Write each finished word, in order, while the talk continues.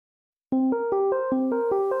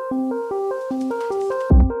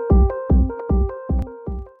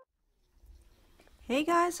Hey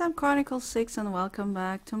guys, I'm Chronicle6 and welcome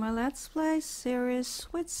back to my Let's Play series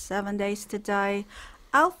with 7 Days to Die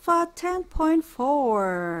Alpha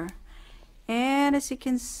 10.4. And as you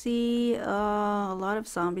can see, a lot of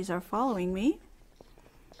zombies are following me.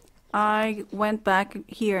 I went back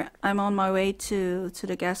here. I'm on my way to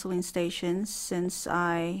the gasoline station since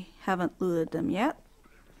I haven't looted them yet.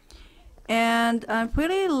 And I'm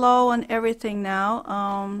pretty low on everything now.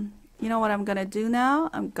 You know what I'm gonna do now?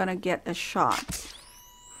 I'm gonna get a shot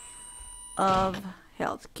of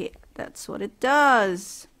health kit. That's what it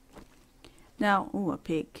does. Now, ooh, a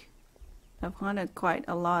pig. I've hunted quite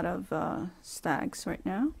a lot of stags right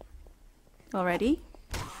now already.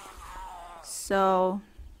 So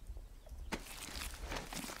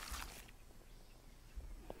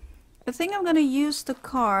I think I'm gonna use the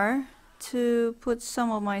car to put some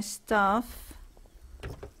of my stuff.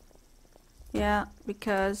 Yeah,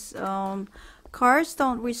 because cars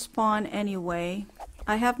don't respawn anyway.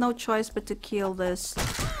 I have no choice but to kill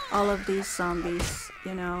all of these zombies,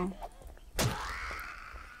 you know.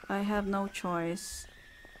 I have no choice.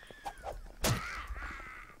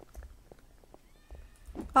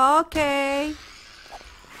 Okay.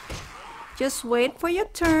 Just wait for your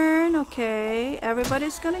turn, okay?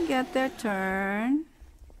 Everybody's gonna get their turn.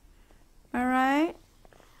 Alright?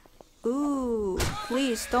 Ooh,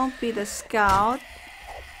 please don't be the scout.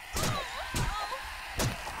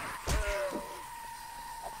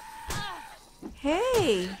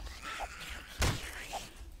 Hey!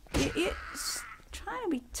 You're trying to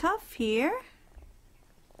be tough here.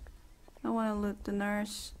 I want to loot the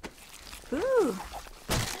nurse. Ooh!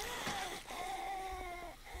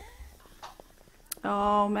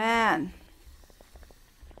 Oh man!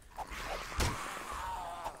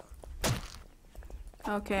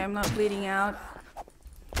 Okay, I'm not bleeding out.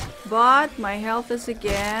 But my health is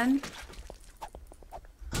again.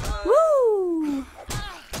 Woo!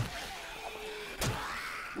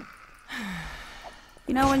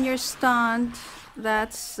 You know, when you're stunned,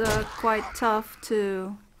 that's quite tough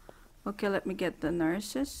to... Okay, let me get the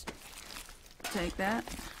nurses. Take that.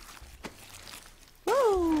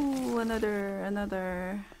 Woo!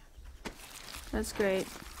 Another. That's great.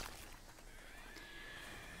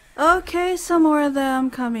 Okay, some more of them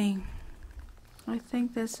coming. I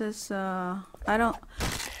think this is, I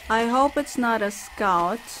hope it's not a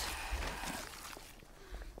scout.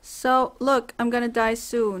 So, look, I'm gonna die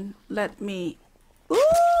soon. Let me...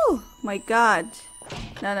 Ooh! My god.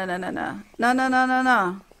 No.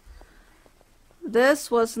 This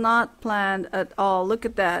was not planned at all. Look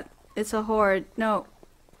at that. It's a horde. No.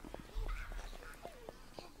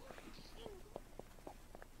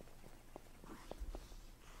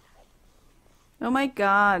 Oh my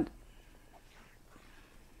god.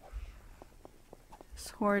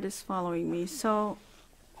 This horde is following me, so...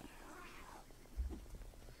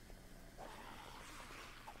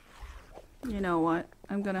 You know what?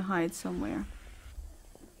 I'm gonna hide somewhere.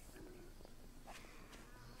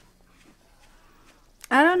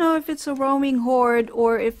 I don't know if it's a roaming horde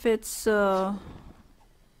or if it's no,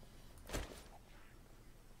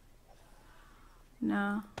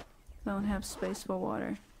 don't have space for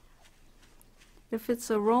water. If it's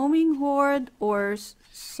a roaming horde or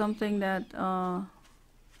something that I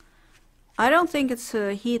don't think it's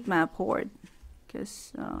a heat map horde,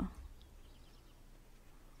 because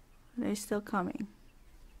they're still coming.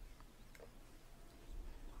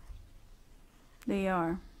 They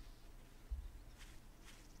are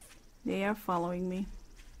following me.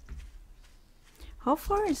 How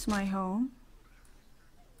far is my home?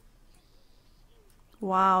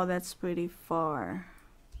 Wow, that's pretty far.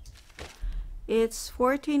 It's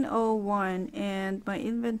 1401 and my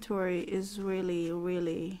inventory is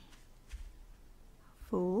really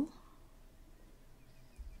full.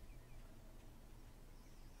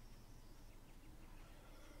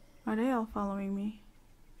 Are they all following me?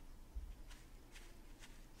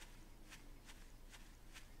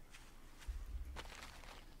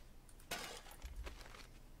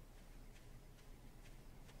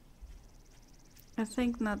 I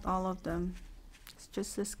think not all of them. It's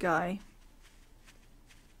just this guy.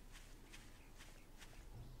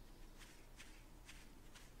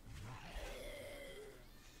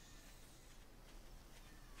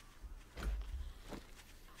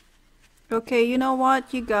 Okay, you know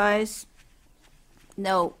what, you guys?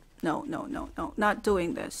 No, not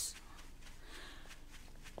doing this.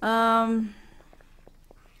 I'm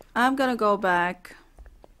gonna go back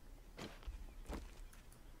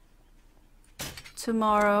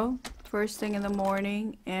tomorrow, first thing in the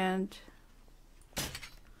morning,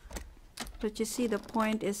 but you see, the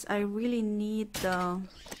point is I really need the...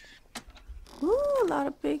 Ooh, a lot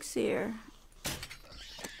of pigs here.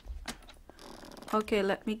 Okay,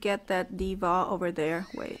 let me get that diva over there.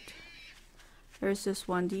 Wait. There's this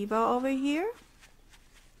one diva over here.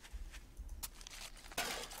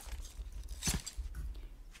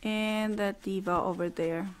 And that diva over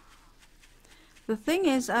there. The thing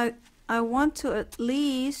is, I want to at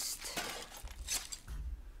least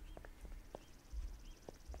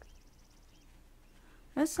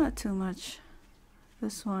that's not too much.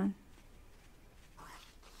 This one.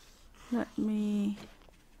 Let me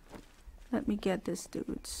get this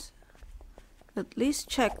dudes. At least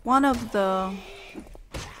check one of the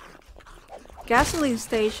gasoline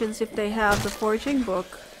stations if they have the forging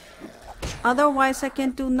book. Otherwise I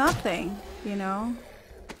can do nothing, you know.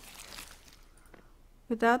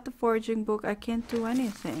 Without the forging book I can't do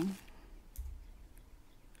anything.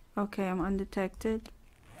 Okay, I'm undetected.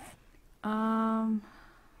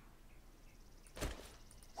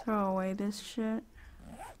 Throw away this shit.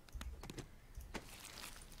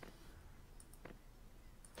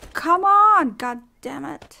 Come on! God damn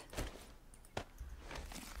it.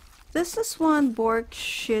 This is one Borg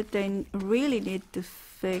shit they really need to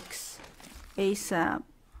fix ASAP.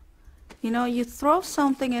 You know, you throw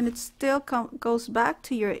something and it still goes back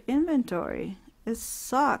to your inventory. It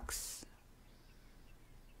sucks.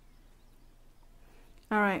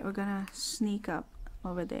 Alright, we're gonna sneak up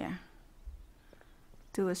over there.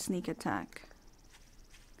 Do a sneak attack.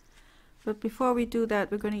 But before we do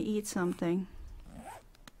that, we're gonna eat something.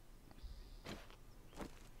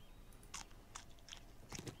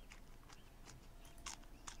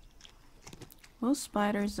 Those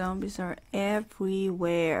spider zombies are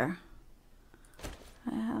everywhere.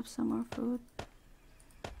 I have some more food.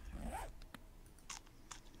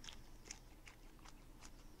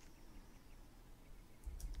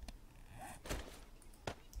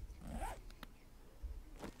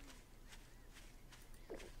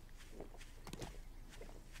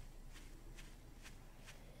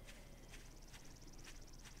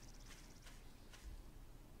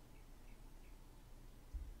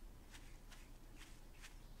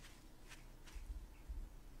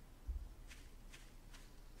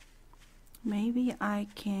 Maybe I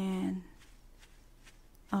can...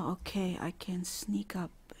 Oh, okay, I can sneak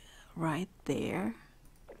up right there.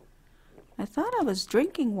 I thought I was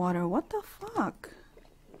drinking water. What the fuck?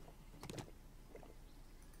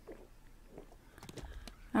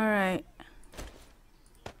 Alright.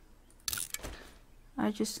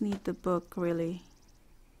 I just need the book, really.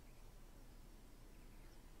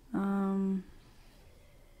 You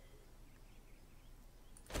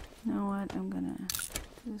know what? I'm gonna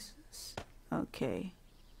do this. Okay.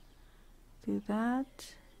 Do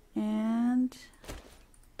that. And...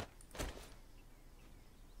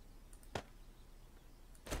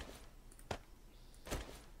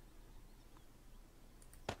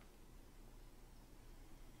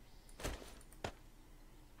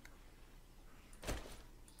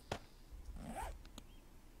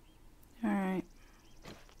 Alright.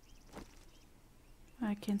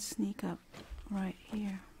 I can sneak up right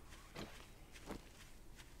here.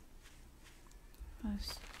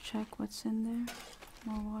 Let's check what's in there.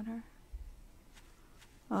 More water.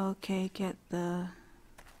 Okay, get the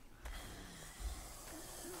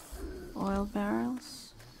oil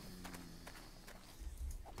barrels.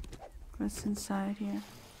 What's inside here?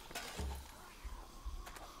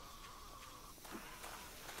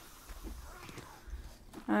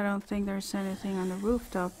 I don't think there's anything on the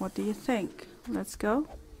rooftop. What do you think? Let's go.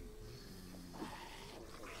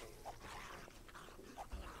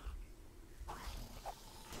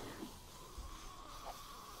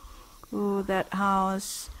 Ooh, that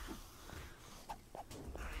house.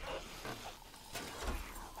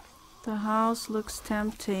 The house looks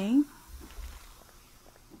tempting.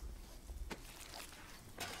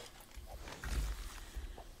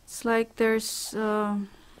 It's like there's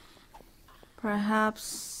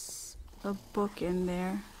perhaps a book in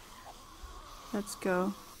there. Let's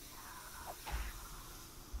go.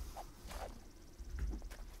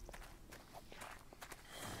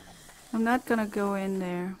 I'm not gonna go in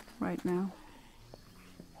there right now.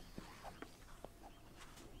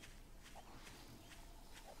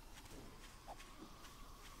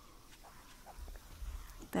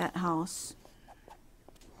 That house.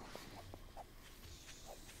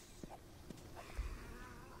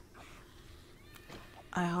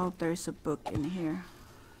 I hope there's a book in here.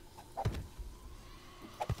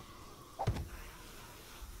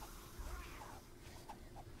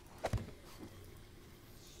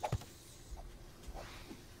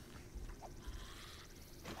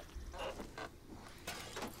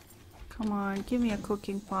 Come on, give me a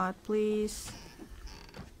cooking pot, please.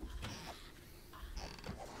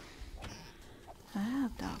 I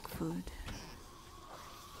have dog food.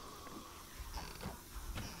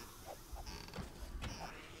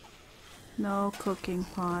 No cooking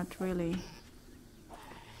pot, really.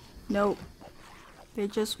 Nope. They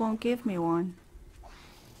just won't give me one.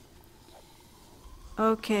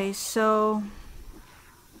 Okay, so...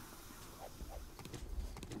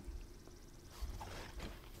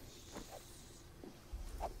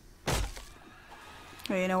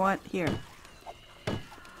 Oh, you know what? Here.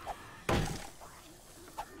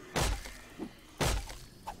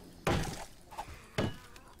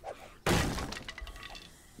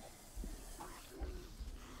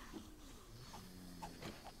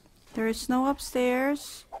 There is no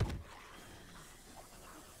upstairs.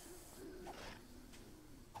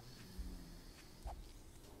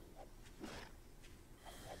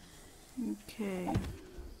 Okay.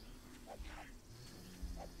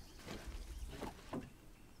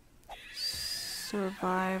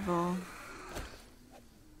 Survival.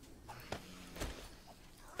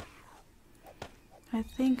 I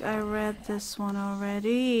think I read this one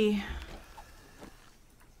already.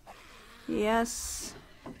 Yes.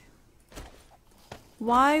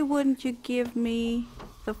 Why wouldn't you give me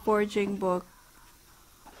the forging book?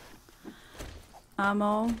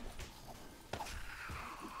 Ammo.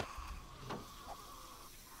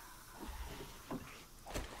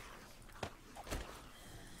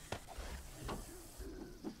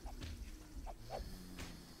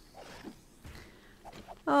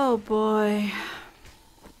 Oh boy.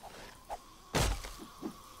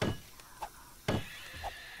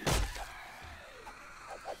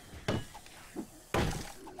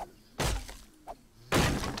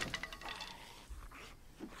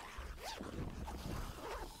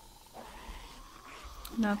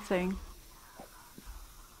 Nothing.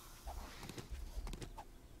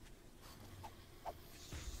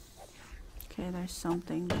 Okay, there's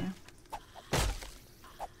something there.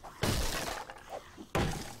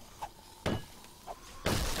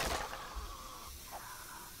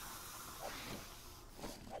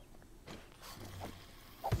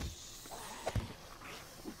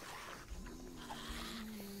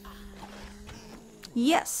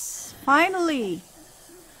 Yes, finally.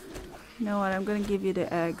 You know what? I'm gonna give you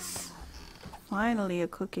the eggs. Finally, a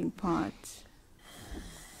cooking pot.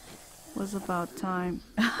 Was about time.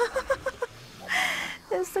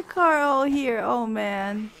 There's the car all here. Oh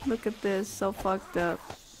man, look at this. So fucked up.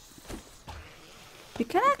 You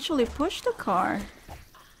can actually push the car.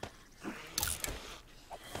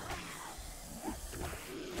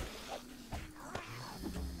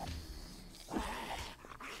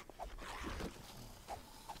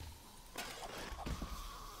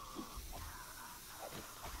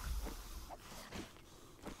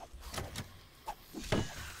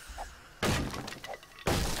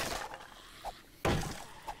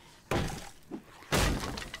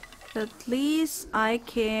 At least I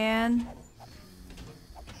can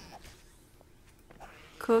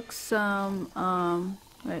cook some,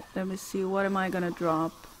 wait, let me see, what am I gonna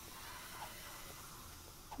drop?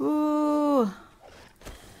 Ooh,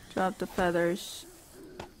 drop the feathers.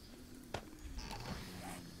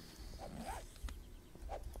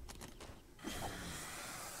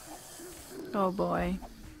 Oh boy.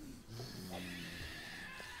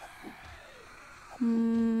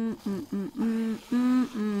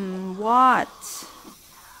 What?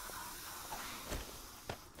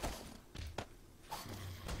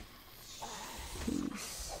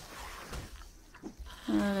 Please.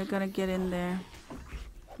 They're gonna get in there.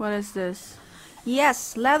 What is this?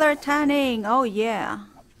 Yes, leather tanning. Oh yeah.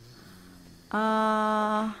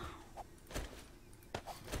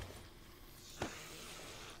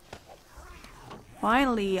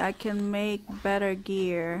 Finally, I can make better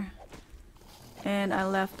gear. And I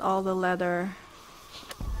left all the leather.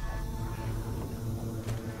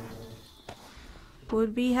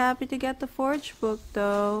 Would be happy to get the forge book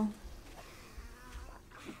though.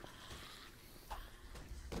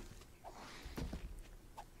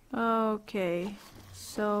 Okay,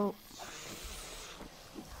 so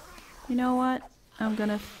you know what? I'm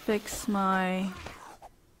gonna fix my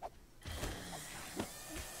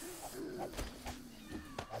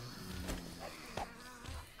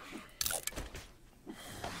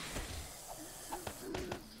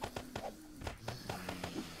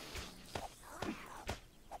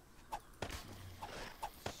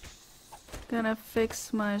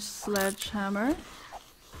sledgehammer.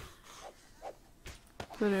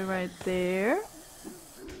 Put it right there.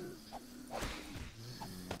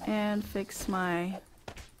 And fix my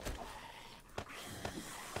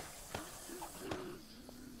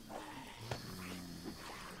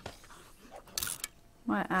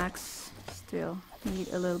axe. Still need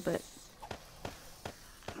a little bit.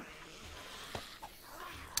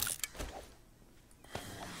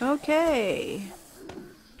 Okay.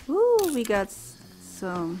 Woo. Ooh, we got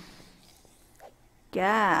some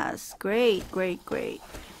gas. Great, great, great.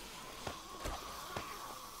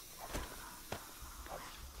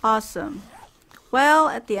 Awesome. Well,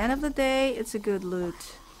 at the end of the day, it's a good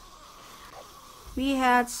loot. We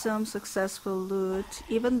had some successful loot,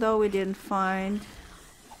 even though we didn't find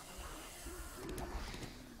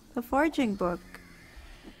the forging book.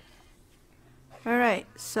 Alright,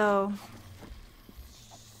 so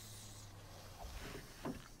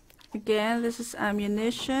again, this is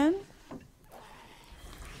ammunition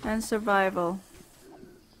and survival.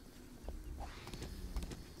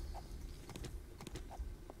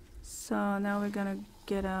 So now we're gonna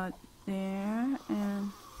get out there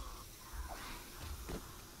and...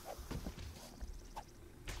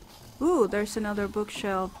 Ooh, there's another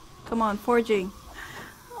bookshelf. Come on, forging.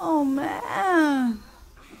 Oh man.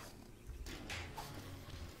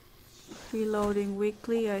 Reloading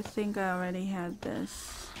weekly. I think I already had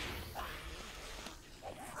this.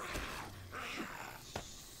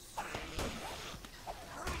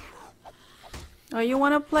 Oh, you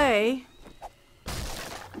wanna play?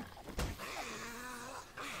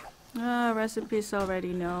 Ah, recipe's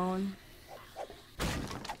already known.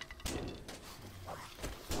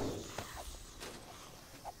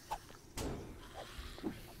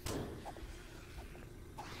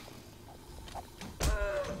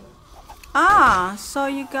 Ah, so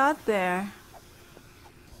you got there.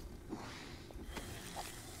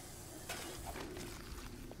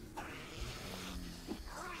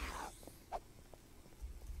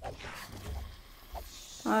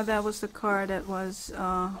 That was the car that was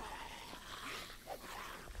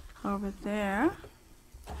over there.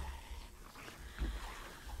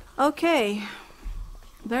 Okay,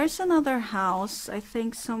 there's another house, I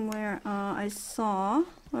think somewhere I saw.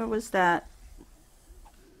 Where was that?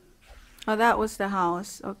 Oh, that was the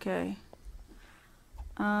house. Okay.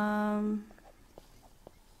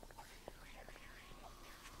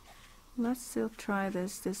 Let's still try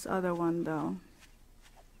this other one though.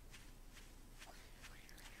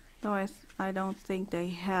 Though I don't think they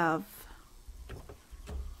have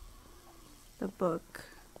the book.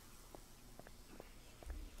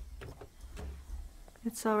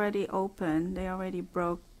 It's already open. They already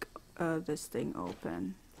broke this thing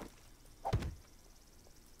open.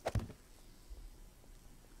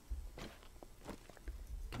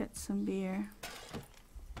 Get some beer.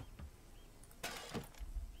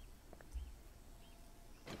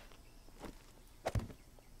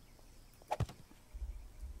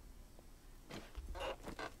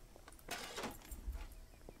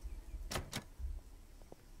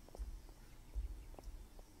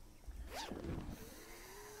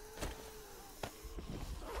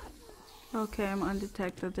 Okay, I'm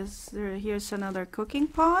undetected. Here's another cooking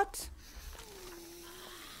pot.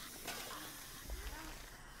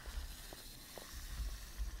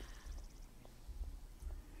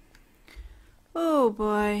 Oh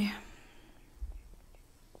boy.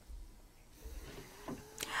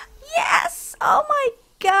 Yes! Oh my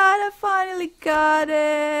god, I finally got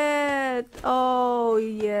it! Oh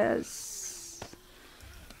yes.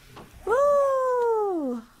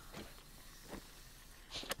 Woo!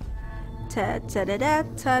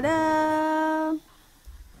 Ta-da-da-da-ta-da!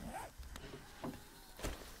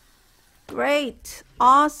 Great!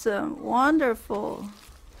 Awesome! Wonderful!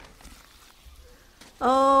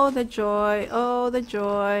 Oh, the joy! Oh, the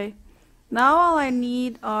joy! Now all I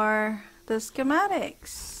need are the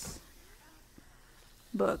schematics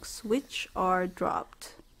books, which are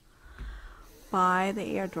dropped by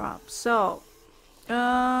the airdrop. So,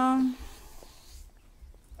 let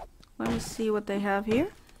me see what they have here.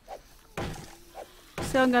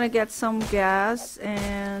 So I'm gonna get some gas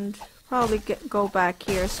and probably go back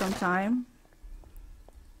here sometime.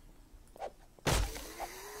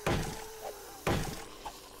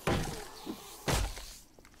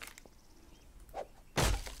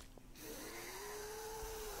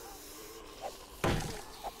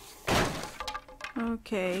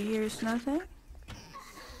 Okay, here's nothing.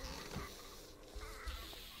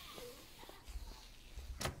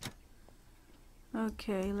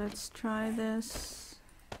 Okay, let's try this.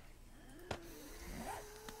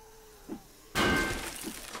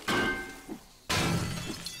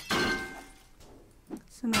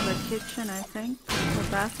 It's another kitchen, I think, or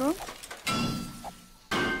bathroom.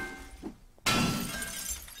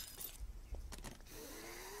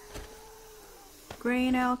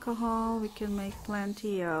 Grain alcohol, we can make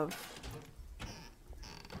plenty of.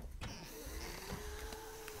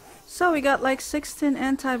 So we got like 16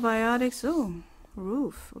 antibiotics. Oh,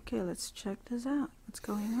 roof. Okay, let's check this out. What's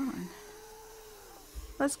going on?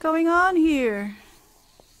 What's going on here?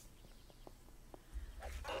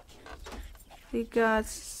 We got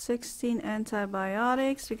 16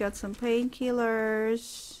 antibiotics. We got some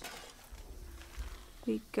painkillers.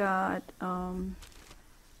 We got, oh,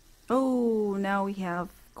 now we have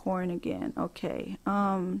corn again. Okay.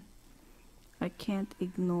 I can't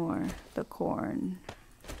ignore the corn.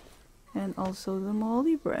 And also the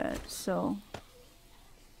moldy bread. So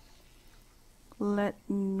let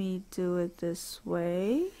me do it this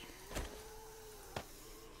way.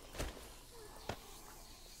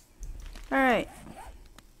 All right.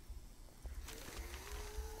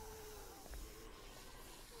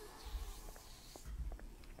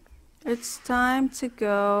 It's time to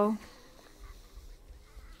go.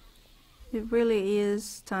 It really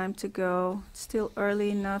is time to go. It's still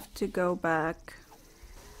early enough to go back.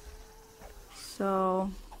 So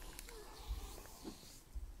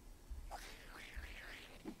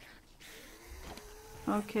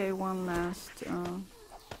okay, one last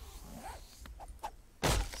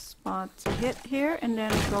spot to hit here, and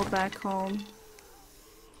then go back home.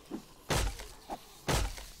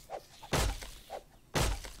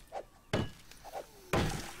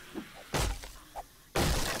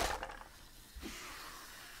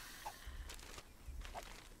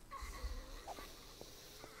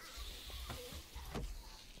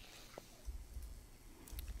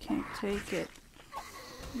 Can't take it.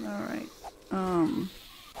 All right.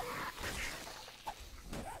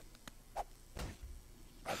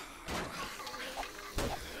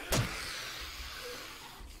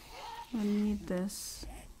 I need this.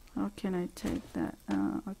 How can I take that?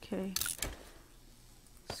 Okay.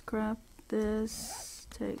 Scrap this.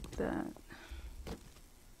 Take that.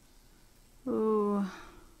 Ooh.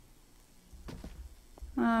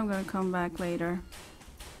 I'm gonna come back later.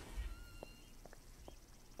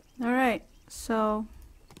 Alright, so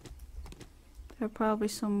there are probably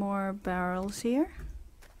some more barrels here.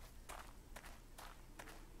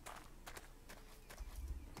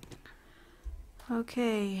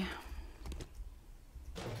 Okay.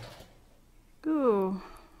 Ooh,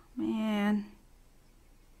 man.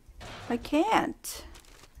 I can't.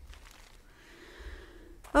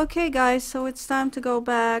 Okay guys, so it's time to go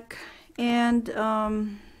back, and of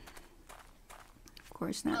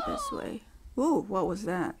course not this way. Ooh, what was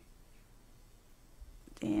that?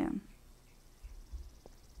 Damn.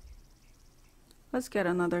 Let's get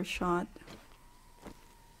another shot.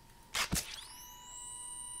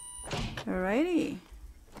 Alrighty.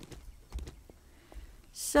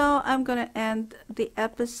 So I'm gonna end the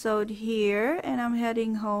episode here, and I'm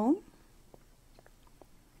heading home.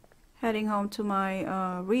 Heading home to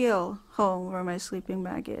my real home where my sleeping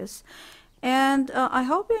bag is. And I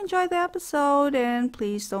hope you enjoyed the episode, and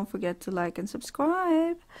please don't forget to like and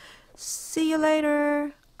subscribe. See you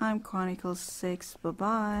later. I'm Chronicle 6.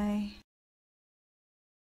 Bye-bye.